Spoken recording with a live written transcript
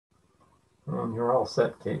And you're all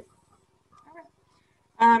set, Kate.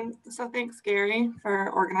 So thanks, Gary, for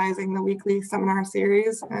organizing the weekly seminar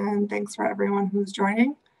series, and thanks for everyone who's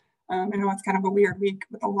joining. I know it's kind of a weird week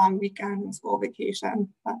with a long weekend and school vacation,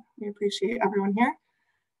 but we appreciate everyone here.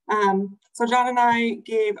 So John and I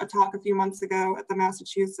gave a talk a few months ago at the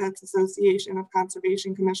Massachusetts Association of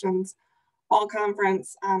Conservation Commissions Fall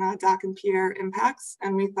Conference on dock and pier impacts,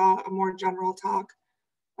 and we thought a more general talk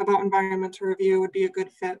about environmental review would be a good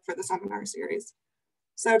fit for the seminar series.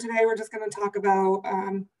 So today we're just going to talk about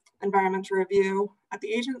environmental review at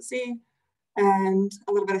the agency and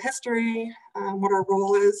a little bit of history, what our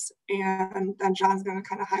role is, and then John's going to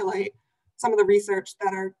kind of highlight some of the research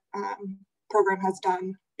that our program has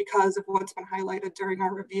done because of what's been highlighted during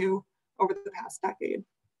our review over the past decade.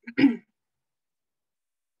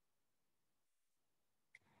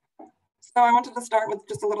 So I wanted to start with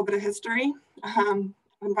just a little bit of history,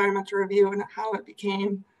 environmental review and how it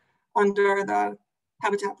became under the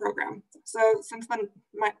Habitat program. So since the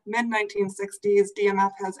mid-1960s,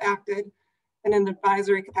 DMF has acted in an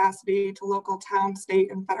advisory capacity to local town,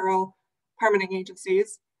 state, and federal permitting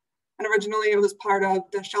agencies. And originally it was part of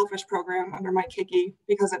the Shellfish program under Mike Hickey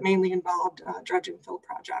because it mainly involved dredge and fill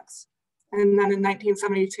projects. And then in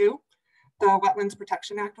 1972, the Wetlands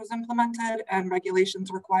Protection Act was implemented and regulations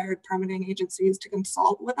required permitting agencies to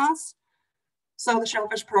consult with us. So the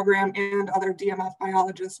Shellfish program and other DMF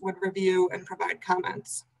biologists would review and provide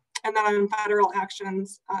comments. And then on federal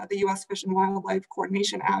actions, the U.S. Fish and Wildlife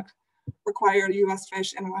Coordination Act required U.S.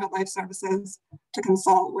 Fish and Wildlife Services to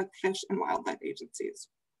consult with fish and wildlife agencies.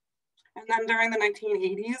 And then during the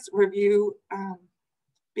 1980s, review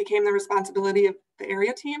became the responsibility of the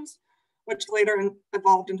area teams, which later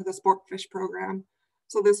evolved into the Sport Fish program.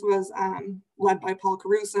 So this was led by Paul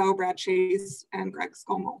Caruso, Brad Chase, and Greg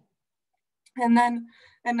Scommel. And then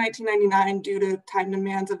in 1999, due to time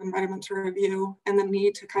demands of environmental review and the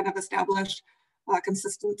need to kind of establish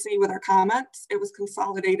consistency with our comments, it was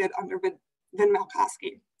consolidated under Vin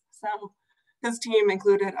Malkoski. So his team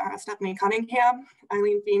included Stephanie Cunningham,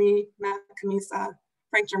 Eileen Feeney, Matt Camisa,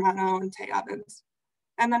 Frank Germano, and Tay Evans.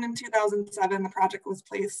 And then in 2007, the project was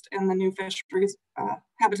placed in the new fisheries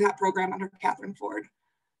habitat program under Catherine Ford.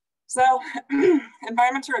 So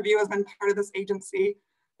environmental review has been part of this agency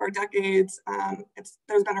for decades.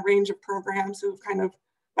 There's been a range of programs who've kind of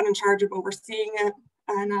been in charge of overseeing it.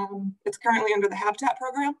 And it's currently under the Habitat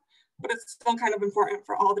program, but it's still kind of important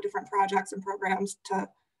for all the different projects and programs to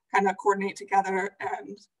kind of coordinate together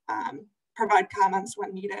and provide comments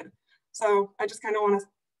when needed. So I just kind of want to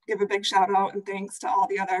give a big shout out and thanks to all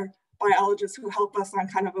the other biologists who help us on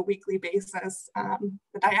kind of a weekly basis,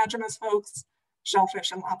 the diatomous folks,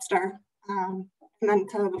 shellfish and lobster, and then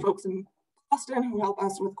to the folks in Boston who help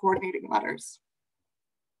us with coordinating letters.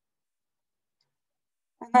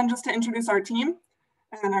 And then just to introduce our team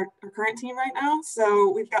and our current team right now.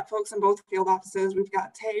 So we've got folks in both field offices. We've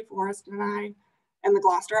got Tay, Forrest, and I in the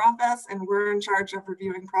Gloucester office, and we're in charge of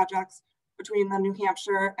reviewing projects between the New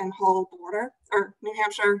Hampshire and Hull border, or New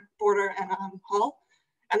Hampshire border and Hull.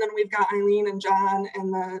 And then we've got Eileen and John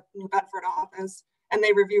in the New Bedford office, and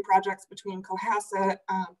they review projects between Cohasset,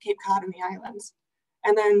 Cape Cod, and the islands.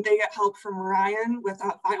 And then they get help from Ryan with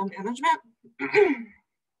file management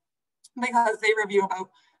because they review about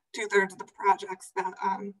 2/3 of the projects that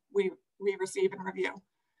we receive and review.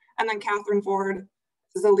 And then Catherine Ford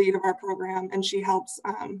is the lead of our program, and she helps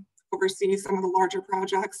oversee some of the larger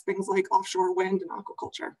projects, things like offshore wind and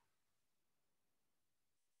aquaculture.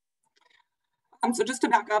 So just to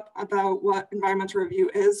back up about what environmental review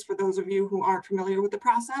is, for those of you who aren't familiar with the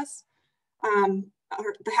process,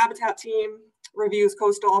 the Habitat team reviews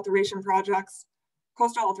coastal alteration projects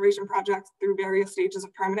through various stages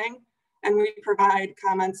of permitting, and we provide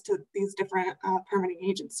comments to these different permitting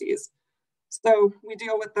agencies. So we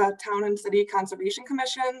deal with the town and city conservation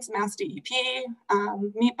commissions, Mass DEP,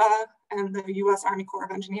 MEPA, and the U.S. Army Corps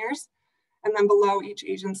of Engineers. And then below each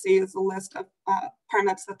agency is a list of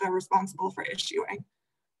permits that they're responsible for issuing.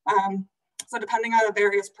 So depending on the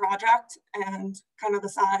various project and kind of the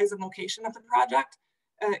size and location of the project,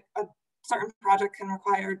 a certain project can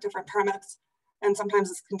require different permits, and sometimes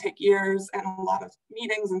this can take years and a lot of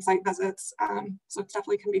meetings and site visits. So it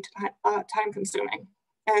definitely can be time consuming.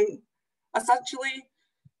 And essentially,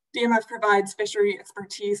 DMF provides fishery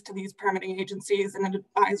expertise to these permitting agencies in an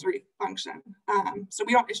advisory function. So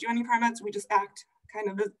we don't issue any permits, we just act kind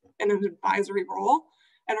of in an advisory role.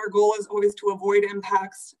 And our goal is always to avoid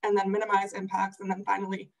impacts and then minimize impacts and then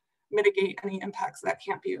finally mitigate any impacts that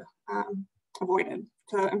can't be avoided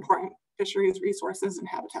to important fisheries, resources, and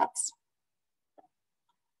habitats.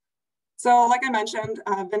 So like I mentioned,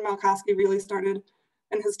 Vin Malkoski really started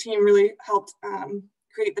and his team really helped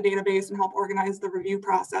create the database and help organize the review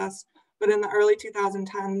process. But in the early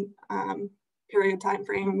 2010 period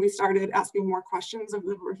timeframe, we started asking more questions of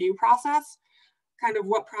the review process. Kind of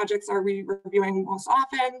what projects are we reviewing most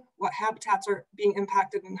often? What habitats are being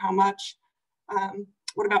impacted and how much?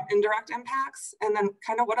 What about indirect impacts? And then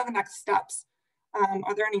kind of what are the next steps?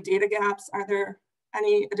 Are there any data gaps? Are there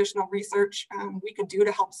any additional research we could do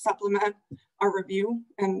to help supplement our review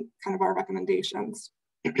and kind of our recommendations?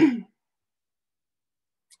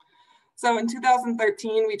 So in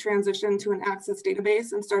 2013, we transitioned to an Access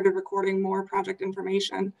database and started recording more project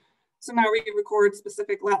information. So now we record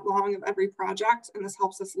specific lat long of every project, and this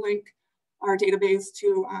helps us link our database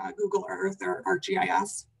to Google Earth or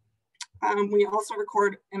ArcGIS. We also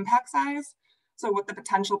record impact size, so what the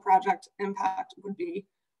potential project impact would be.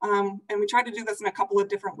 And we try to do this in a couple of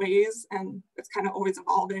different ways, and it's kind of always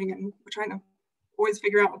evolving, and we're trying to always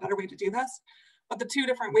figure out a better way to do this. But the two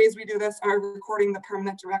different ways we do this are recording the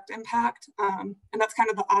permanent direct impact, and that's kind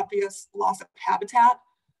of the obvious loss of habitat.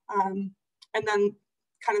 And then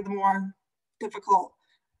kind of the more difficult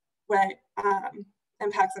way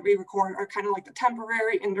impacts that we record are kind of like the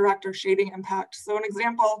temporary, indirect, or shading impact. So an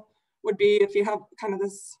example would be if you have kind of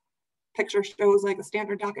this picture shows like a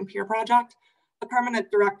standard dock and pier project, the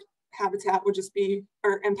permanent direct habitat would just be,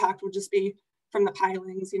 or impact would just be from the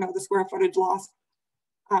pilings, you know, the square footage loss,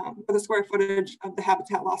 or the square footage of the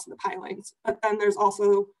habitat loss of the pilings. But then there's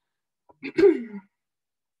also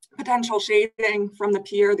potential shading from the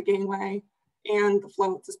pier, the gangway, and the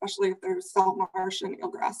floats, especially if there's salt marsh and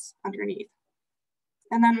eelgrass underneath.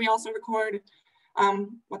 And then we also record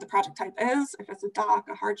what the project type is, if it's a dock,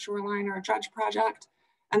 a hard shoreline, or a dredge project,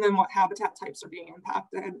 and then what habitat types are being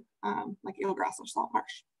impacted, like eelgrass or salt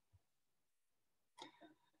marsh.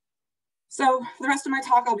 So the rest of my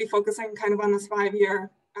talk, I'll be focusing kind of on this 5-year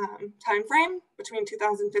time frame between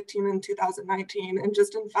 2015 and 2019. And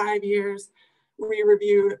just in 5 years, we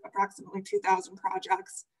reviewed approximately 2,000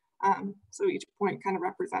 projects. So each point kind of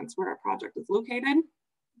represents where a project is located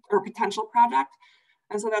or potential project.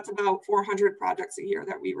 And so that's about 400 projects a year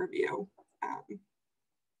that we review.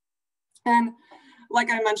 And like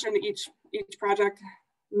I mentioned, each project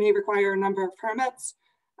may require a number of permits,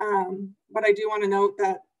 but I do want to note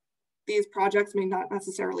that these projects may not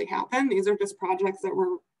necessarily happen. These are just projects that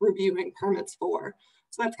we're reviewing permits for.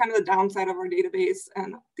 So that's kind of the downside of our database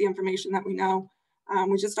and the information that we know.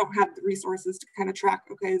 We just don't have the resources to kind of track,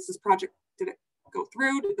 okay, is this project, did it go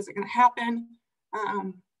through? Is it going to happen?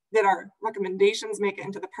 Did our recommendations make it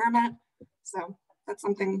into the permit? So that's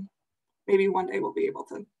something maybe one day we'll be able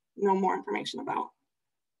to know more information about.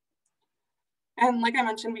 And like I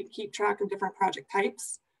mentioned, we keep track of different project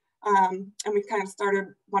types. And we kind of started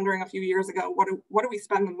wondering a few years ago, what do we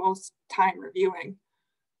spend the most time reviewing?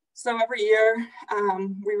 So every year,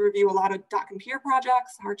 we review a lot of dock and pier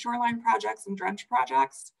projects, hard shoreline projects, and dredge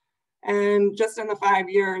projects. And just in the 5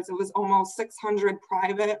 years, it was almost 600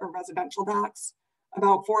 private or residential docks,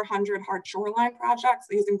 about 400 hard shoreline projects.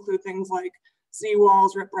 These include things like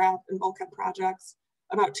seawalls, riprap, and bulkhead projects,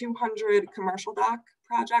 about 200 commercial dock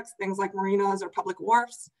projects, things like marinas or public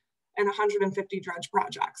wharfs, and 150 dredge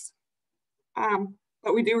projects.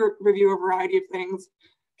 But we do review a variety of things: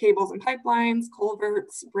 cables and pipelines,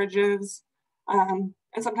 culverts, bridges, and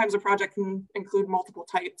sometimes a project can include multiple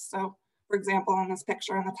types. So for example, in this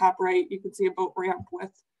picture on the top right, you can see a boat ramp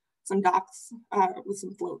with some docks with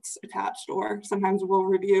some floats attached, or sometimes we'll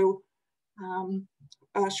review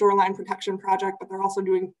a shoreline protection project, but they're also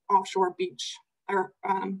doing offshore beach, or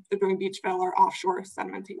they're doing beach fill or offshore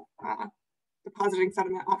sedimenting, depositing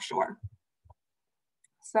sediment offshore.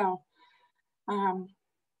 So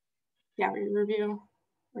yeah, we review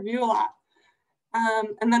a lot.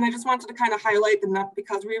 And then I just wanted to kind of highlight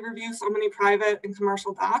because we review so many private and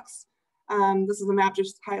commercial docks. This is a map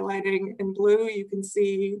just highlighting in blue. You can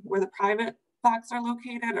see where the private docks are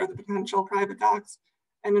located, or the potential private docks,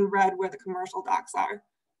 and in red where the commercial docks are.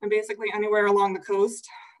 And basically anywhere along the coast,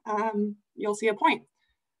 you'll see a point.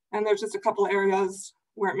 And there's just a couple areas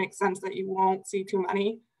where it makes sense that you won't see too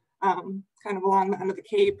many, kind of along the end of the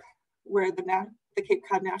Cape, where the Cape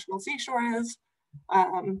Cod National Seashore is,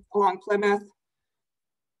 along Plymouth,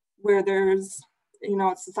 where there's, you know,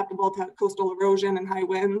 it's susceptible to coastal erosion and high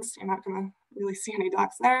winds. You're not going to really see any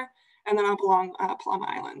docks there. And then up along Plum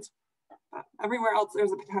Island. But everywhere else,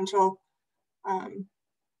 there's a potential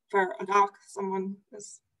for a dock. Someone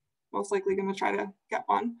is most likely going to try to get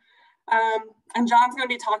one. And John's going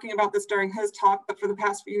to be talking about this during his talk, but for the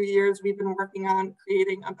past few years, we've been working on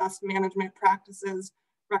creating a best management practices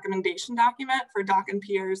recommendation document for dock and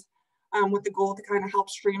piers, with the goal to kind of help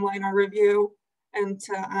streamline our review and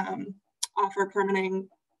to offer permitting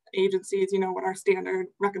agencies, what our standard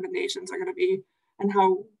recommendations are going to be and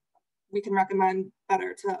how we can recommend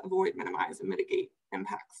better to avoid, minimize, and mitigate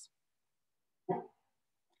impacts.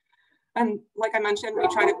 And like I mentioned, we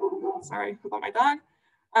try to, sorry about my dog,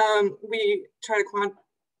 we try to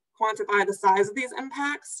quantify the size of these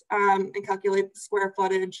impacts and calculate the square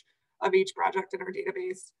footage of each project in our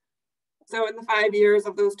database. So in the 5 years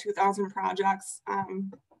of those 2,000 projects,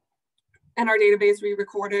 in our database, we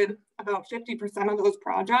recorded about 50% of those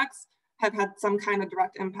projects have had some kind of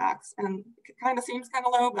direct impacts. And it kind of seems kind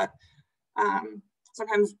of low, but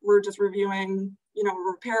sometimes we're just reviewing, a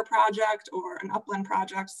repair project or an upland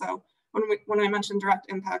project. So when I mention direct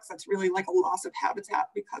impacts, that's really like a loss of habitat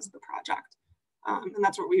because of the project. And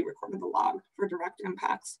that's what we recorded the log for direct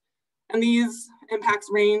impacts. And these impacts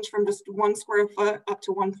range from just 1 square foot up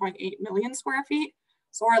to 1.8 million square feet.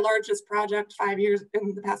 So our largest project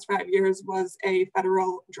in the past 5 years was a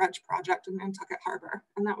federal dredge project in Nantucket Harbor,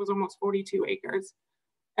 and that was almost 42 acres.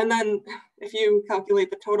 And then if you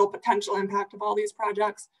calculate the total potential impact of all these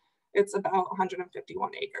projects, it's about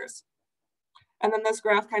 151 acres. And then this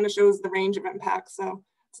graph kind of shows the range of impacts. So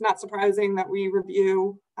it's not surprising that we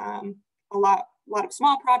review a lot of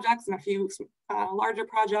small projects and a few larger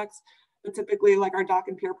projects, but typically like our dock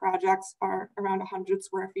and pier projects are around 100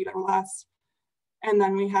 square feet or less. And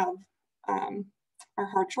then we have our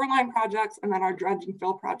hard shoreline projects, and then our dredge and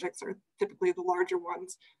fill projects are typically the larger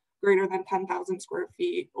ones, greater than 10,000 square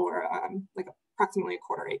feet or like approximately a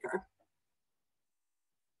quarter acre.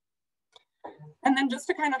 And then just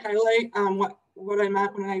to kind of highlight what I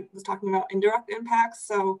meant when I was talking about indirect impacts.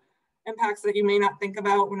 So impacts that you may not think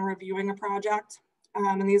about when reviewing a project.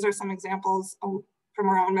 And these are some examples from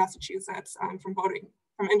around Massachusetts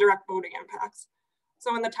from indirect boating impacts.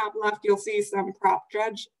 So in the top left, you'll see some prop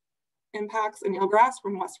dredge impacts in eelgrass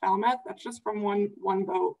from West Falmouth. That's just from one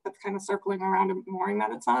boat that's kind of circling around a mooring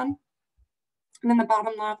that it's on. And in the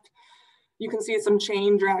bottom left, you can see some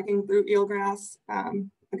chain dragging through eelgrass.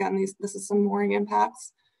 Again, this is some mooring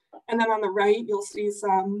impacts. And then on the right, you'll see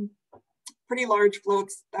some pretty large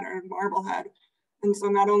floats that are in Marblehead. And so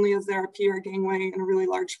not only is there a pier, gangway, and a really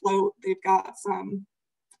large float, they've got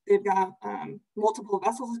multiple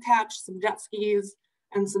vessels attached, some jet skis,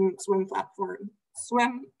 and some swim platforms,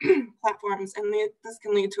 and this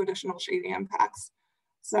can lead to additional shading impacts.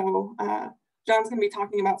 So John's going to be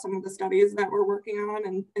talking about some of the studies that we're working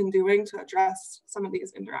on and doing to address some of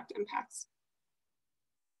these indirect impacts.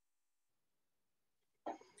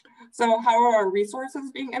 So how are our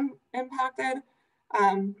resources being impacted?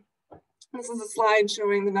 This is a slide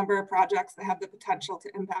showing the number of projects that have the potential to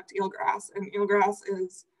impact eelgrass, and eelgrass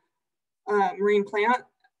is a marine plant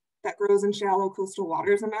that grows in shallow coastal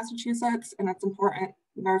waters in Massachusetts, and it's important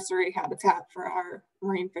nursery habitat for our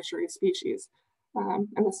marine fishery species. And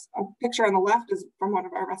this picture on the left is from one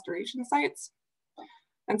of our restoration sites.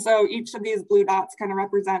 And so each of these blue dots kind of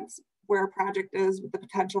represents where a project is with the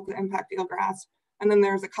potential to impact eelgrass. And then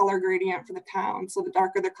there's a color gradient for the town. So the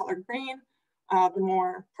darker the color green, the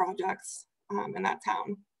more projects in that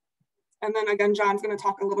town. And then again, John's going to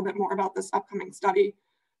talk a little bit more about this upcoming study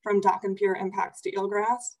from dock and pier impacts to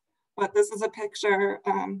eelgrass. But this is a picture,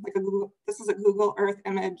 this is a Google Earth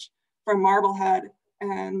image from Marblehead.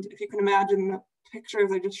 And if you can imagine the pictures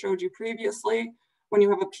I just showed you previously, when you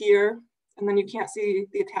have a pier and then you can't see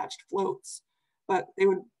the attached floats, but they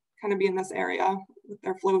would kind of be in this area with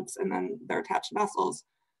their floats and then their attached vessels.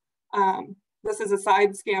 This is a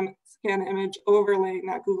side scan image overlaying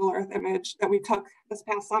that Google Earth image that we took this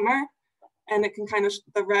past summer. And it can kind of,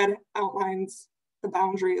 the red outlines the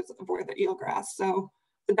boundaries of where the eelgrass. So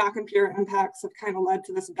the dock and pier impacts have kind of led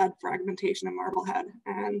to this bed fragmentation in Marblehead.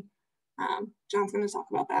 And John's going to talk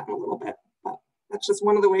about that in a little bit, but that's just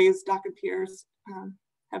one of the ways dock and piers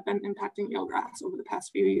have been impacting eelgrass over the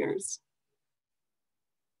past few years.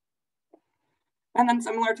 And then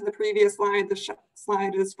similar to the previous slide, the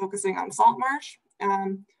slide is focusing on salt marsh.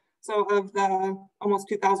 So of the almost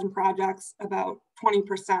 2,000 projects, about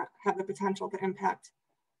 20% have the potential to impact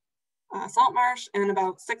salt marsh, and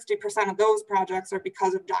about 60% of those projects are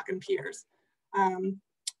because of dock and piers.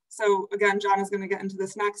 So again, John is going to get into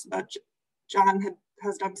this next, but John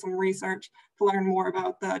has done some research to learn more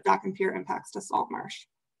about the dock and pier impacts to salt marsh.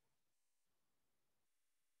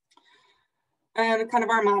 And kind of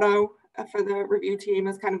our motto for the review team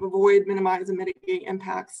is kind of avoid, minimize, and mitigate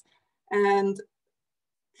impacts. And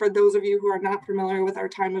for those of you who are not familiar with our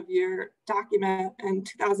time of year document, in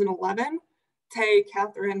 2011, Tay,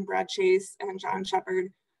 Catherine, Brad Chase, and John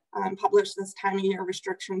Shepard published this time of year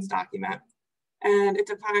restrictions document. And it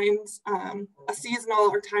defines a seasonal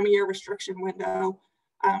or time of year restriction window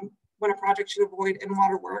when a project should avoid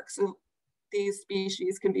in-water work. So these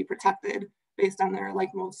species can be protected based on their like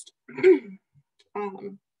most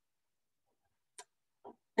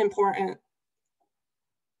important,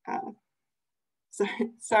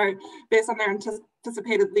 based on their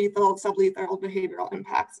anticipated lethal, sublethal behavioral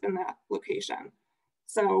impacts in that location.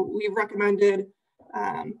 So we recommended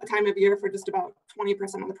a time of year for just about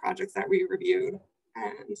 20% of the projects that we reviewed.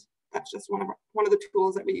 And that's just one of the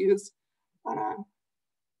tools that we use on a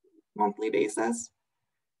monthly basis.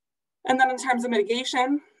 And then in terms of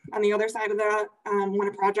mitigation, on the other side of that, when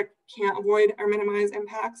a project can't avoid or minimize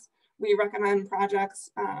impacts, we recommend projects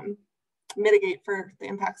mitigate for the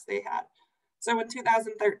impacts they had. So in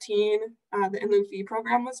 2013, the In Lieu Fee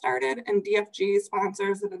program was started, and DFG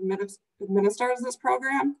sponsors and administers this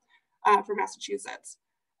program for Massachusetts.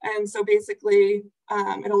 And so basically,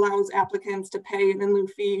 it allows applicants to pay an in lieu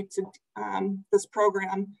fee to this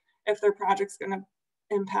program if their project's going to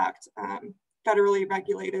impact federally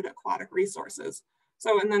regulated aquatic resources.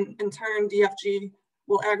 So, and then in turn, DFG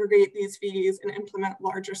will aggregate these fees and implement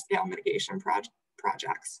larger scale mitigation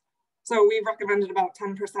projects. So we've recommended about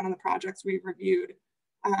 10% of the projects we've reviewed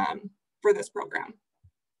for this program.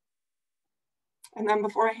 And then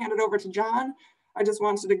before I hand it over to John, I just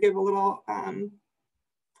wanted to give a little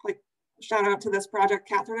shout out to this project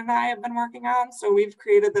Catherine and I have been working on. So we've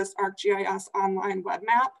created this ArcGIS online web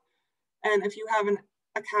map. And if you have an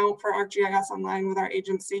account for ArcGIS online with our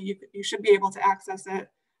agency, you should be able to access it.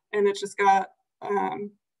 And it's just got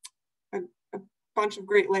a bunch of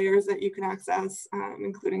great layers that you can access,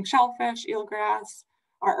 including shellfish, eelgrass,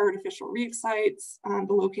 our artificial reef sites,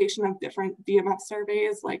 the location of different DMF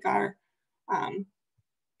surveys like our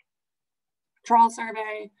trawl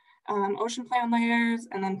survey, ocean plan layers,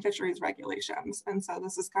 and then fisheries regulations. And so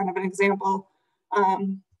this is kind of an example.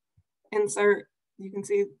 Insert, you can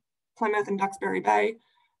see Plymouth and Duxbury Bay,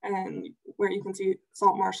 and where you can see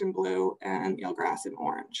salt marsh in blue and eelgrass in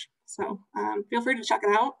orange. So feel free to check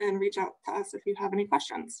it out and reach out to us if you have any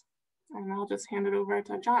questions. And I'll just hand it over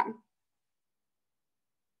to John.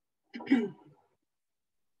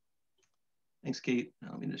 Thanks, Kate.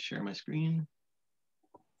 Let me just share my screen.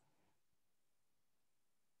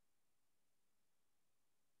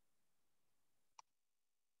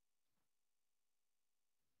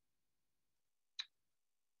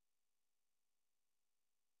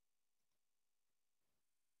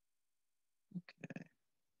 Okay.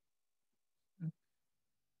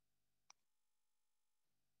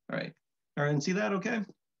 All right. Everyone see that okay?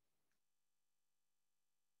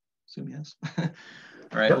 Assume yes.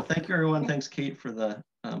 All right, well, thank you everyone. Thanks, Kate, for the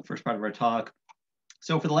first part of our talk.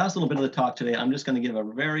 So for the last little bit of the talk today, I'm just going to give a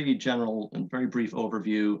very general and very brief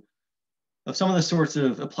overview of some of the sorts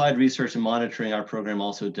of applied research and monitoring our program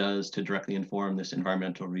also does to directly inform this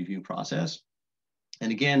environmental review process.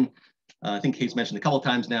 And again, I think Kate's mentioned a couple of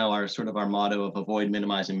times now our motto of avoid,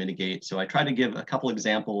 minimize, and mitigate. So I try to give a couple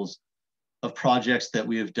examples of projects that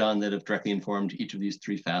we have done that have directly informed each of these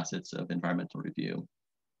three facets of environmental review.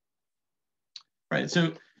 Right,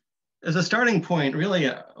 so as a starting point,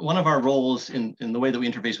 really one of our roles in the way that we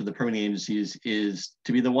interface with the permitting agencies is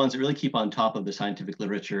to be the ones that really keep on top of the scientific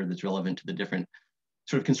literature that's relevant to the different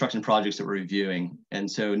sort of construction projects that we're reviewing.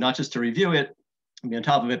 And so not just to review it, be on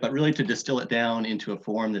top of it, but really to distill it down into a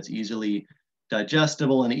form that's easily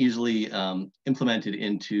digestible and easily implemented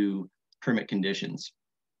into permit conditions.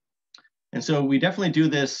 And so we definitely do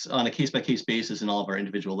this on a case-by-case basis in all of our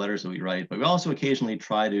individual letters that we write, but we also occasionally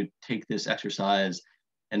try to take this exercise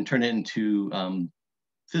and turn it into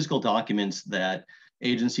physical documents that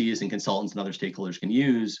agencies and consultants and other stakeholders can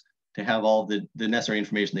use to have all the necessary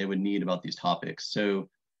information they would need about these topics. So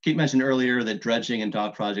Kate mentioned earlier that dredging and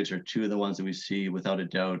dock projects are two of the ones that we see without a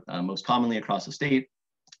doubt most commonly across the state.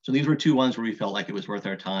 So these were two ones where we felt like it was worth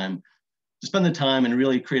our time to spend the time and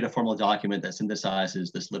really create a formal document that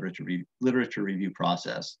synthesizes this literature review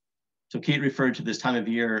process. So Kate referred to this time of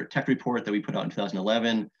year tech report that we put out in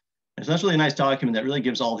 2011. And so that's really a nice document that really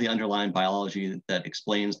gives all the underlying biology that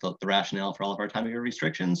explains the rationale for all of our time of year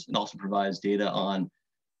restrictions. It also provides data on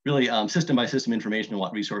really system by system information on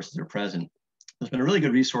what resources are present. It's been a really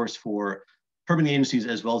good resource for permitting agencies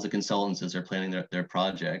as well as the consultants as they're planning their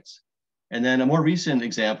projects. And then a more recent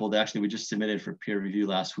example that actually we just submitted for peer review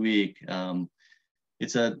last week.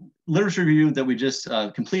 It's a literature review that we just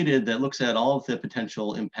completed that looks at all of the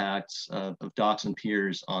potential impacts of docks and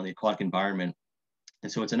piers on the aquatic environment.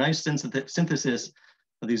 And so it's a nice synthesis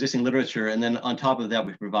of the existing literature. And then on top of that,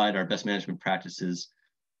 we provide our best management practices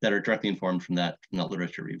that are directly informed from that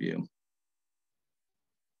literature review.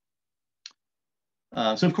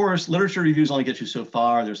 So of course, literature reviews only get you so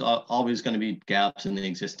far. There's always going to be gaps in the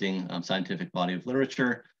existing scientific body of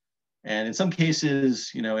literature. And in some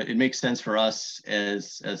cases, it makes sense for us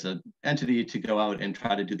as an entity to go out and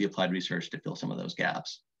try to do the applied research to fill some of those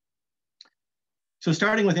gaps. So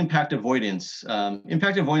starting with impact avoidance.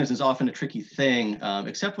 Impact avoidance is often a tricky thing,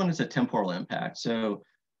 except when it's a temporal impact. So,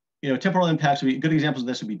 temporal impacts would be good examples of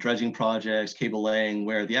this would be dredging projects, cable laying,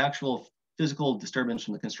 where the actual physical disturbance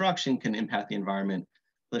from the construction can impact the environment.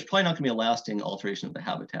 But there's probably not going to be a lasting alteration of the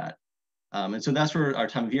habitat. And so that's where our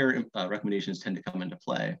time of year recommendations tend to come into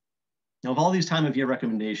play. Now, of all these time of year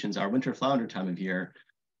recommendations, our winter flounder time of year,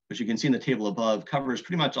 which you can see in the table above, covers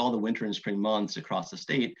pretty much all the winter and spring months across the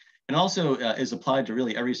state, and also is applied to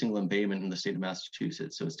really every single embayment in the state of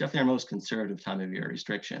Massachusetts. So it's definitely our most conservative time of year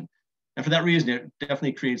restriction. And for that reason, it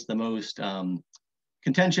definitely creates the most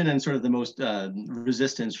contention and sort of the most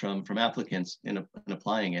resistance from applicants in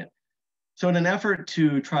applying it. So in an effort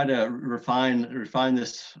to try to refine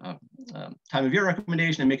this time of year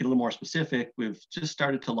recommendation and make it a little more specific, we've just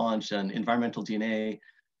started to launch an environmental DNA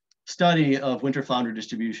study of winter flounder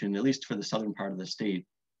distribution, at least for the southern part of the state.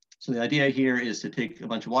 So the idea here is to take a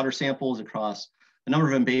bunch of water samples across a number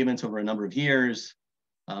of embayments over a number of years,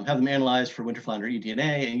 have them analyzed for winter flounder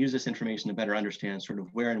eDNA, and use this information to better understand sort of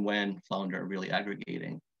where and when flounder are really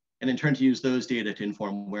aggregating. And in turn to use those data to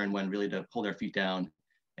inform where and when really to hold our feet down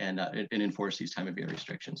and enforce these time of year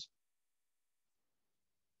restrictions.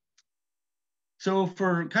 So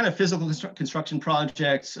for kind of physical construction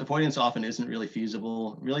projects, avoidance often isn't really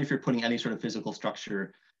feasible. Really, if you're putting any sort of physical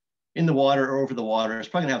structure in the water or over the water, it's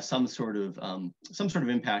probably gonna have some sort of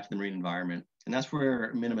impact in the marine environment. And that's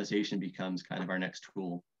where minimization becomes kind of our next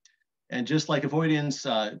tool. And just like avoidance,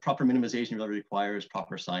 proper minimization really requires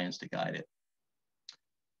proper science to guide it.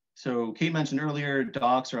 So Kate mentioned earlier,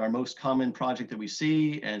 docks are our most common project that we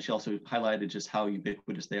see, and she also highlighted just how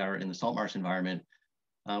ubiquitous they are in the salt marsh environment.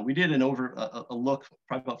 We did a look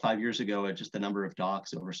probably about 5 years ago at just the number of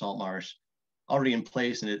docks over salt marsh already in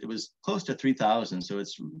place, and it was close to 3,000. So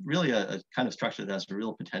it's really a kind of structure that has a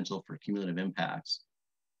real potential for cumulative impacts.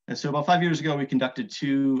 And so about 5 years ago, we conducted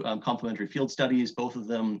two complementary field studies, both of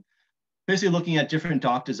them basically looking at different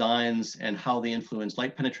dock designs and how they influence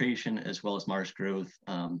light penetration as well as marsh growth.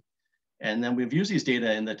 And then we've used these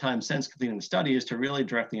data in the time since completing the studies to really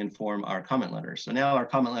directly inform our comment letters. So now our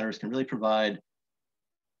comment letters can really provide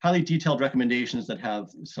highly detailed recommendations that have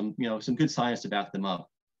some good science to back them up.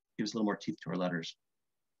 Gives a little more teeth to our letters.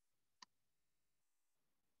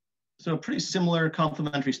 So a pretty similar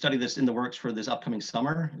complementary study that's in the works for this upcoming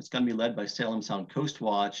summer. It's going to be led by Salem Sound Coast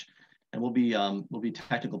Watch, and we'll be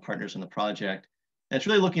technical partners on the project. And it's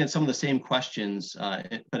really looking at some of the same questions,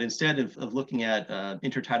 but instead of looking at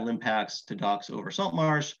intertidal impacts to docks over salt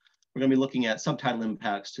marsh, we're going to be looking at subtidal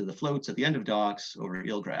impacts to the floats at the end of docks over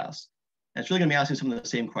eelgrass. And it's really going to be asking some of the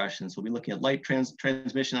same questions. We'll be looking at light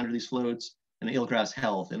transmission under these floats and eelgrass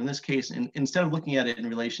health. And in this case, instead of looking at it in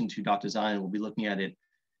relation to dock design, we'll be looking at it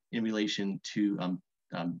in relation to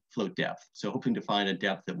float depth. So hoping to find a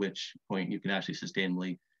depth at which point you can actually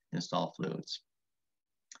sustainably install floats.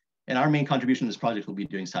 And our main contribution to this project will be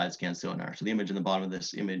doing side scan sonar. So the image in the bottom of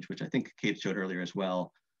this image, which I think Kate showed earlier as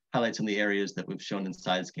well, highlights some of the areas that we've shown in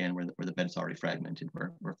side scan where the bed's already fragmented,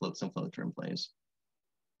 where some floats are in place.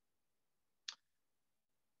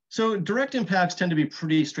 So direct impacts tend to be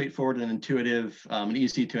pretty straightforward and intuitive and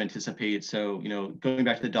easy to anticipate. So, going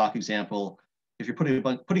back to the dock example, if you're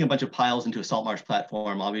putting a bunch of piles into a salt marsh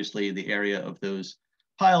platform, obviously the area of those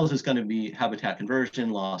piles is going to be habitat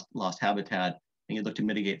conversion, lost habitat, and you look to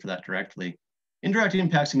mitigate for that directly. Indirect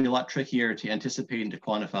impacts can be a lot trickier to anticipate and to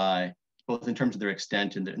quantify, both in terms of their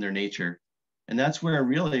extent and their nature. And that's where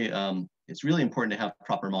really it's really important to have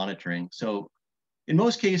proper monitoring. So in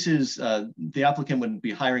most cases, the applicant would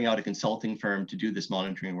be hiring out a consulting firm to do this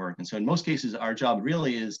monitoring work. And so in most cases, our job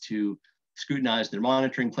really is to scrutinize their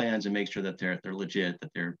monitoring plans and make sure that they're legit,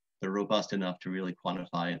 that they're robust enough to really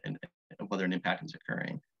quantify and whether an impact is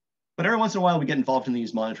occurring. But every once in a while, we get involved in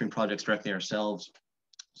these monitoring projects directly ourselves.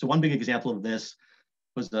 So one big example of this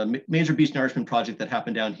was the major beach nourishment project that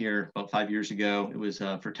happened down here about 5 years ago. It was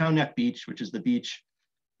for Town Neck Beach, which is the beach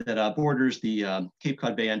that borders the Cape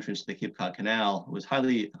Cod Bay entrance to the Cape Cod Canal. It was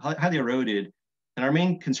highly eroded. And our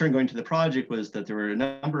main concern going to the project was that there were a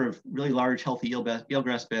number of really large, healthy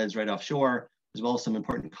eelgrass beds right offshore, as well as some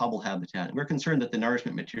important cobble habitat. And we're concerned that the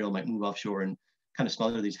nourishment material might move offshore and kind of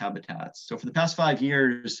smother these habitats. So for the past 5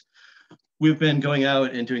 years, we've been going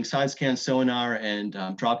out and doing side scan sonar and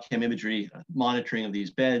drop cam imagery monitoring of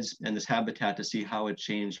these beds and this habitat to see how it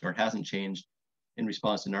changed or hasn't changed in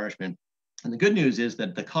response to nourishment. And the good news is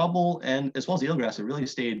that the cobble and as well as the eelgrass have really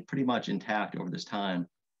stayed pretty much intact over this time.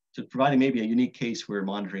 So providing maybe a unique case where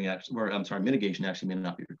mitigation actually may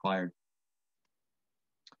not be required.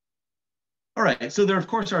 All right, so there of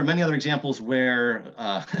course are many other examples where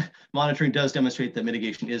monitoring does demonstrate that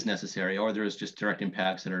mitigation is necessary, or there is just direct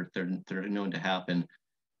impacts that are known to happen.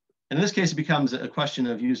 And in this case, it becomes a question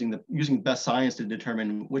of using best science to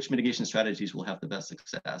determine which mitigation strategies will have the best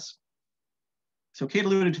success. So Kate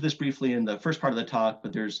alluded to this briefly in the first part of the talk,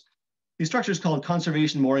 but there's these structures called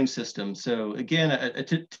conservation mooring systems. So again, a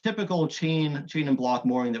typical chain and block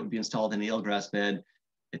mooring that would be installed in the eelgrass bed,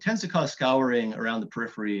 it tends to cause scouring around the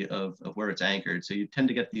periphery of where it's anchored. So you tend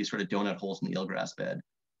to get these sort of donut holes in the eelgrass bed.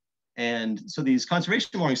 And so these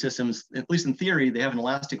conservation mooring systems, at least in theory, they have an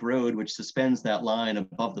elastic rod which suspends that line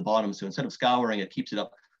above the bottom. So instead of scouring, it keeps it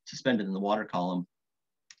up suspended in the water column.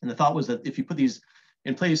 And the thought was that if you put these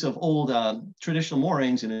in place of old traditional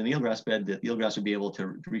moorings in an eelgrass bed, that the eelgrass would be able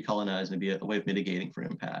to recolonize and be a way of mitigating for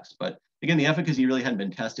impacts. But again, the efficacy really hadn't been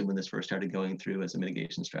tested when this first started going through as a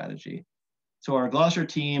mitigation strategy. So our Gloucester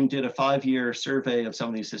team did a 5-year survey of some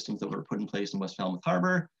of these systems that were put in place in West Falmouth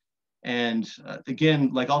Harbor. And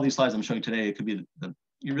again, like all these slides I'm showing today, it could be,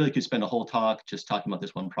 you really could spend a whole talk just talking about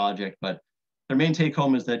this one project, but their main take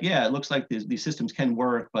home is that, yeah, it looks like these systems can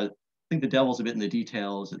work, but I think the devil's a bit in the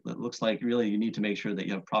details. It looks like really you need to make sure that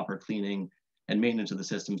you have proper cleaning and maintenance of the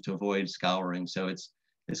systems to avoid scouring. So it's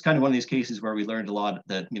kind of one of these cases where we learned a lot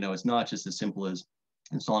that, you know, it's not just as simple as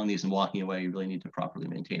installing these and walking away. You really need to properly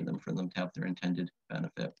maintain them for them to have their intended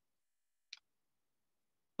benefit.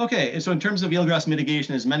 Okay, so in terms of eelgrass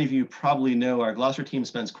mitigation, as many of you probably know, our Gloucester team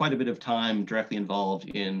spends quite a bit of time directly involved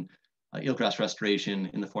in eelgrass restoration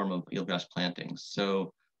in the form of eelgrass plantings.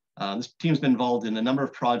 So this team's been involved in a number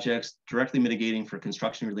of projects directly mitigating for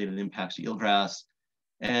construction-related impacts to eelgrass.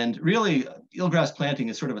 And really, eelgrass planting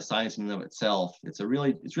is sort of a science in and of itself. It's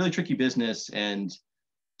really tricky business, and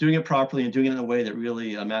doing it properly and doing it in a way that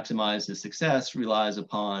really maximizes success relies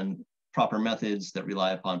upon proper methods that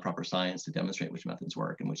rely upon proper science to demonstrate which methods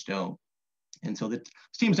work and which don't. And so this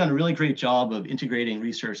team's done a really great job of integrating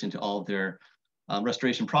research into all of their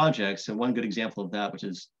restoration projects. And one good example of that, which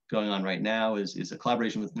is going on right now, is a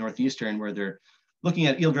collaboration with Northeastern, where they're looking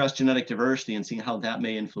at eelgrass genetic diversity and seeing how that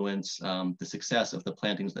may influence the success of the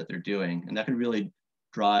plantings that they're doing. And that could really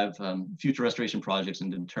drive future restoration projects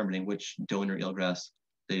into determining which donor eelgrass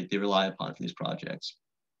they rely upon for these projects.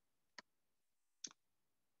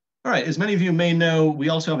 All right, as many of you may know, we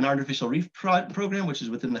also have an artificial reef program, which is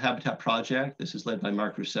within the Habitat Project. This is led by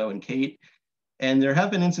Mark Rousseau and Kate. And there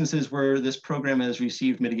have been instances where this program has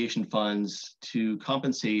received mitigation funds to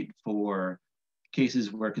compensate for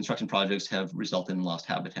cases where construction projects have resulted in lost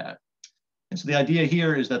habitat. And so the idea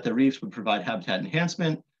here is that the reefs would provide habitat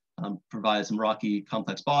enhancement, provide some rocky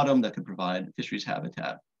complex bottom that could provide fisheries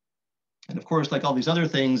habitat. And of course, like all these other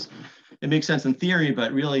things, it makes sense in theory,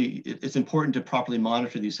 but really it's important to properly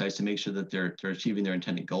monitor these sites to make sure that they're achieving their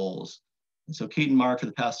intended goals. And so Kate and Mark for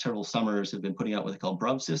the past several summers have been putting out what they call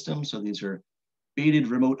BRUV systems. So these are baited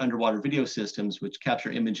remote underwater video systems which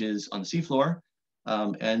capture images on the seafloor.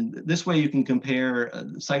 And this way you can compare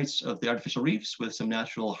the sites of the artificial reefs with some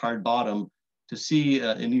natural hard bottom to see,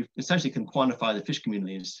 and you essentially can quantify the fish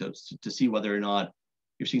communities to see whether or not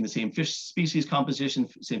you're seeing the same fish species composition,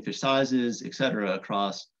 same fish sizes, et cetera,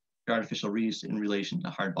 across the artificial reefs in relation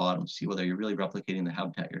to hard bottom, to see whether you're really replicating the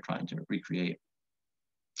habitat you're trying to recreate.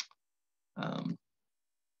 And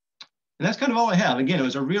that's kind of all I have. Again, it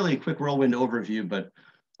was a really quick whirlwind overview, but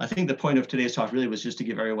I think the point of today's talk really was just to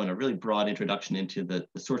give everyone a really broad introduction into the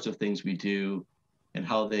sorts of things we do and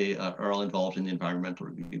how they are all involved in the environmental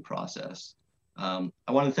review process. I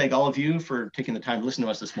want to thank all of you for taking the time to listen to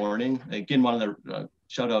us this morning. Again, wanted to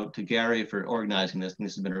shout out to Gary for organizing this. And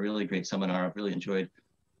this has been a really great seminar. I've really enjoyed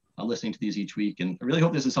listening to these each week. And I really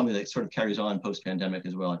hope this is something that sort of carries on post-pandemic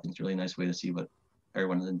as well. I think it's a really nice way to see what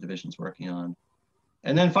everyone in the division's working on.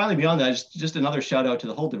 And then finally, beyond that, just another shout out to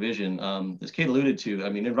the whole division. As Kate alluded to, I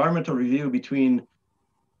mean, environmental review between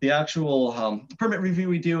the actual permit review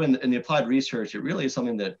we do and the applied research, it really is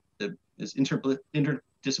something that is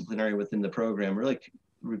interdisciplinary within the program, really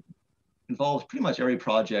involves pretty much every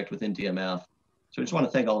project within DMF. So I just want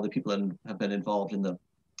to thank all of the people that have been involved in the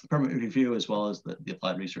permit review as well as the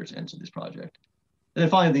applied research ends of this project. And then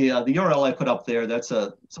finally, the URL I put up there, that's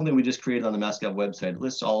something we just created on the MassGov website. It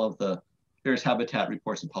lists all of the various habitat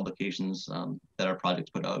reports and publications that our projects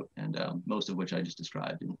put out, and most of which I just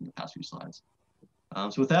described in the past few slides.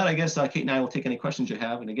 So with that, I guess Kate and I will take any questions you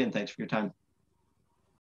have. And again, thanks for your time.